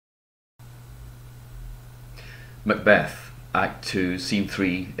Macbeth, Act 2, Scene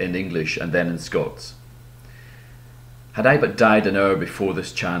 3 in English and then in Scots. Had I but died an hour before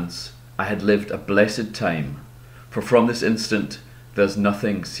this chance, I had lived a blessed time, for from this instant there's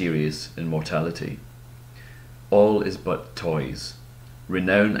nothing serious in mortality. All is but toys.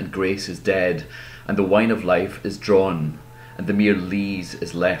 Renown and grace is dead, and the wine of life is drawn, and the mere lees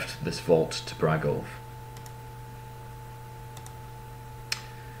is left this vault to brag of.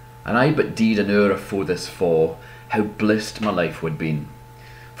 And I but deed an hour afore this fall, how blissed my life would been,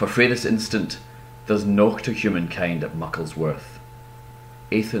 for frae this instant there's nought to humankind at Muckle's worth.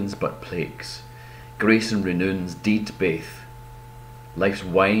 Athens but plagues, grace and renown's deed baith. Life's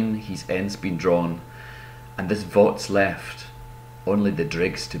wine he's ence been drawn, and this vault's left, only the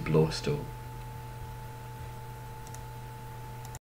dregs to blow still.